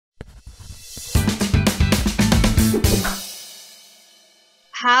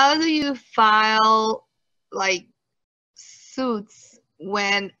How do you file like suits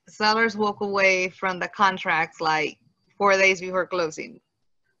when sellers walk away from the contracts like 4 days before closing,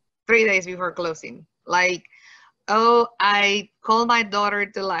 3 days before closing? Like, oh, I called my daughter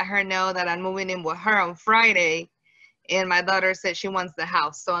to let her know that I'm moving in with her on Friday, and my daughter said she wants the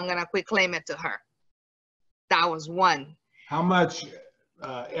house, so I'm gonna quit claim it to her. That was one. How much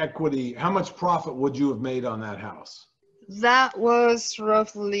equity, how much profit would you have made on that house? That was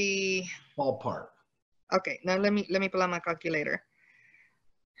roughly, Ballpark. okay, now let me pull out my calculator.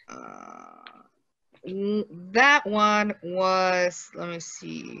 That one was, let me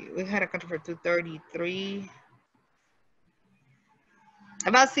see, we had a contract for 233,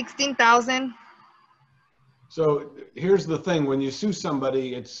 about 16,000. So here's the thing: when you sue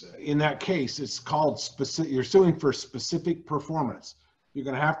somebody, it's in that case, it's called specific. You're suing for specific performance. You're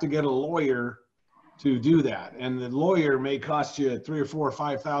going to have to get a lawyer to do that, and the lawyer may cost you $3,000 or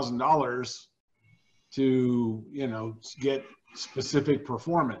 $4,000 or $5,000 to, you know, get specific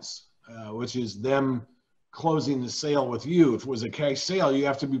performance, which is them closing the sale with you. If it was a cash sale, you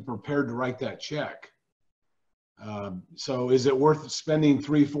have to be prepared to write that check. So is it worth spending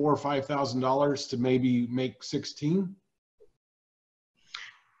 $3,000, $4,000, or $5,000 to maybe make 16?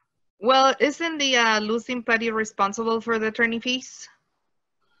 Well, isn't the losing party responsible for the attorney fees?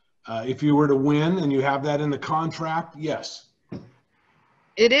 If you were to win and you have that in the contract, yes.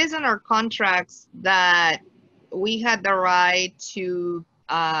 It is in our contracts that we had the right to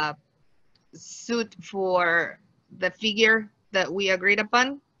suit for the figure that we agreed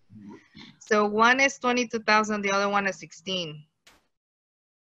upon. So one is 22,000, the other one is 16.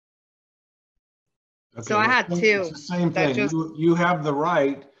 Okay, so I had two. It's the same thing. You have the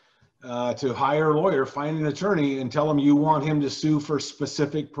right to hire a lawyer, find an attorney, and tell him you want him to sue for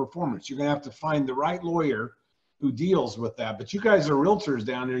specific performance. You're going to have to find the right lawyer who deals with that. But you guys are realtors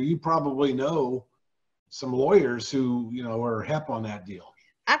down there. You probably know some lawyers who, you know, are hep on that deal.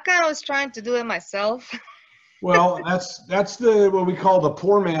 I kind of was trying to do it myself. Well, that's the what we call the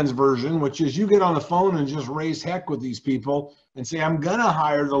poor man's version, which is you get on the phone and just raise heck with these people and say, I'm gonna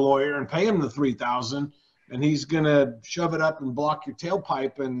hire the lawyer and pay him the $3,000, and he's gonna shove it up and block your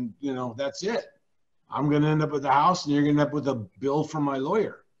tailpipe, and you know that's it. I'm gonna end up with the house, and you're gonna end up with a bill from my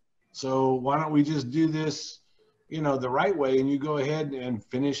lawyer. So why don't we just do this, you know, the right way, and you go ahead and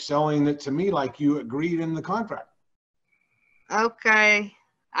finish selling it to me like you agreed in the contract. Okay,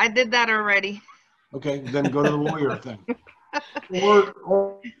 I did that already. Okay, then go to the lawyer thing.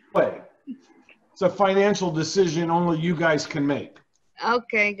 Or wait. It's a financial decision only you guys can make.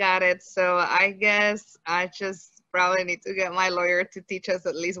 Okay, got it. So I guess I just probably need to get my lawyer to teach us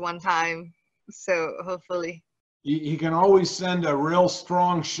at least one time. So hopefully. You can always send a real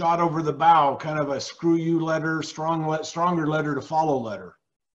strong shot over the bow, kind of a screw you letter, stronger letter to follow letter.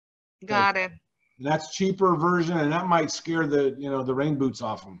 Got it. And that's cheaper version, and that might scare the, you know, the rain boots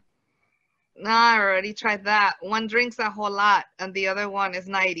off them. No, I already tried that. One drinks a whole lot, and the other one is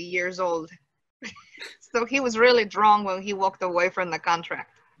 90 years old. So he was really drunk when he walked away from the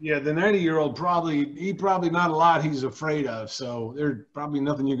contract. Yeah, the 90-year-old probably not a lot he's afraid of, so there's probably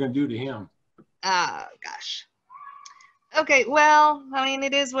nothing you're going to do to him. Gosh. Okay, well, I mean,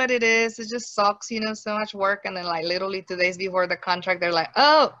 it is what it is. It just sucks, you know, so much work, and then like literally 2 days before the contract, they're like,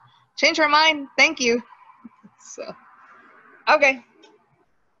 oh, change our mind, thank you. So, okay.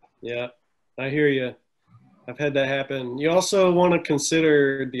 Yeah, I hear you. I've had that happen. You also want to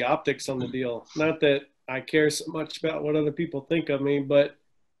consider the optics on the deal. Not that I care so much about what other people think of me, but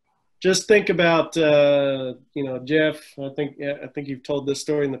just think about, you know, Jeff, I think you've told this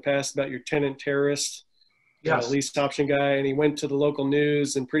story in the past about your tenant terrorist, yes, lease option guy, and he went to the local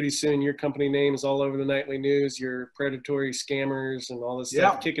news, and pretty soon your company name is all over the nightly news. You're predatory scammers and all this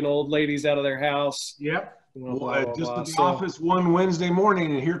stuff, kicking old ladies out of their house. Yep. You know, Just at the office one Wednesday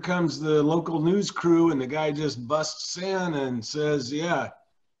morning, and here comes the local news crew, and the guy just busts in and says, yeah,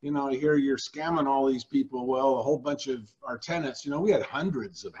 you know, I hear you're scamming all these people. Well, a whole bunch of our tenants, you know, we had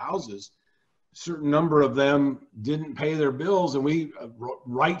hundreds of houses. A certain number of them didn't pay their bills, and we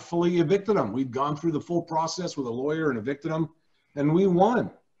rightfully evicted them. We'd gone through the full process with a lawyer and evicted them, and we won.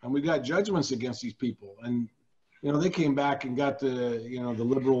 And we got judgments against these people. And, you know, they came back and got the, you know, the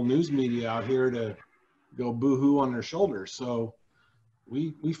liberal news media out here to go boo-hoo on their shoulders. So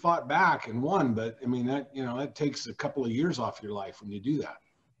we fought back and won, but I mean, that, you know, that takes a couple of years off your life when you do that.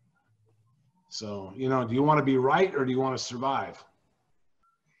 So, you know, do you want to be right or do you want to survive?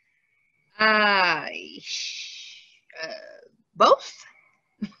 Both.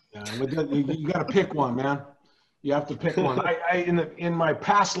 Yeah, you got to pick one, man. You have to pick one. In my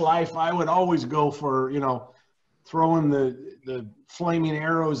past life, I would always go for, you know, throwing the flaming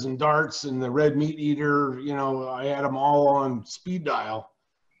arrows and darts and the red meat eater. You know, I had them all on speed dial.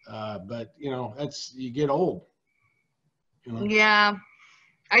 But you know, you get old. You know? Yeah.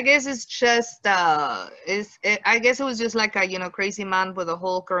 I guess it's just I guess it was just like a, you know, crazy month with the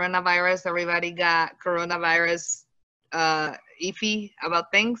whole coronavirus. Everybody got coronavirus iffy about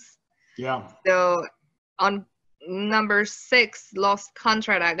things. Yeah. So on number 6 lost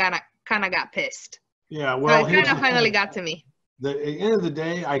contract, I kind of got pissed. Yeah. Well, so it kind of finally got to me. At the end of the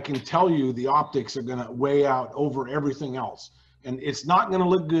day, I can tell you the optics are going to weigh out over everything else, and it's not going to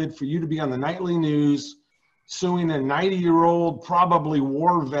look good for you to be on the nightly news suing a 90-year-old, probably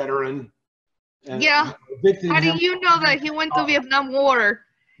war veteran. And yeah. How do you know that he went to Vietnam War?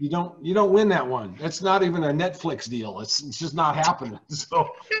 You don't win that one. That's not even a Netflix deal. It's just not happening. So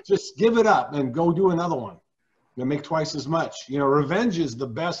just give it up and go do another one. You'll make twice as much. You know, revenge is the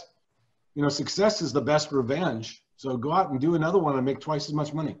best. You know, success is the best revenge. So go out and do another one and make twice as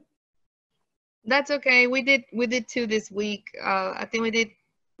much money. That's okay. We did 2 this week. I think we did.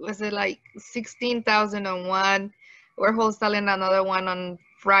 Was it like 16,000 on one? We're wholesaling another one on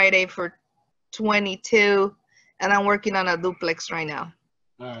Friday for 22, and I'm working on a duplex right now.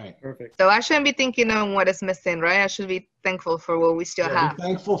 All right. Perfect. So I shouldn't be thinking on what is missing, right? I should be thankful for what we still have. Be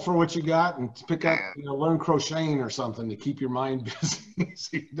thankful for what you got and pick up, you know, learn crocheting or something to keep your mind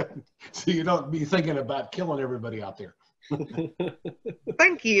busy so you don't be thinking about killing everybody out there.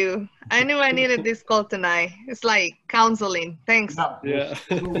 Thank you. I knew I needed this call tonight. It's like counseling. Thanks. Yeah.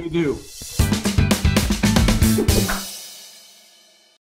 That's what we do.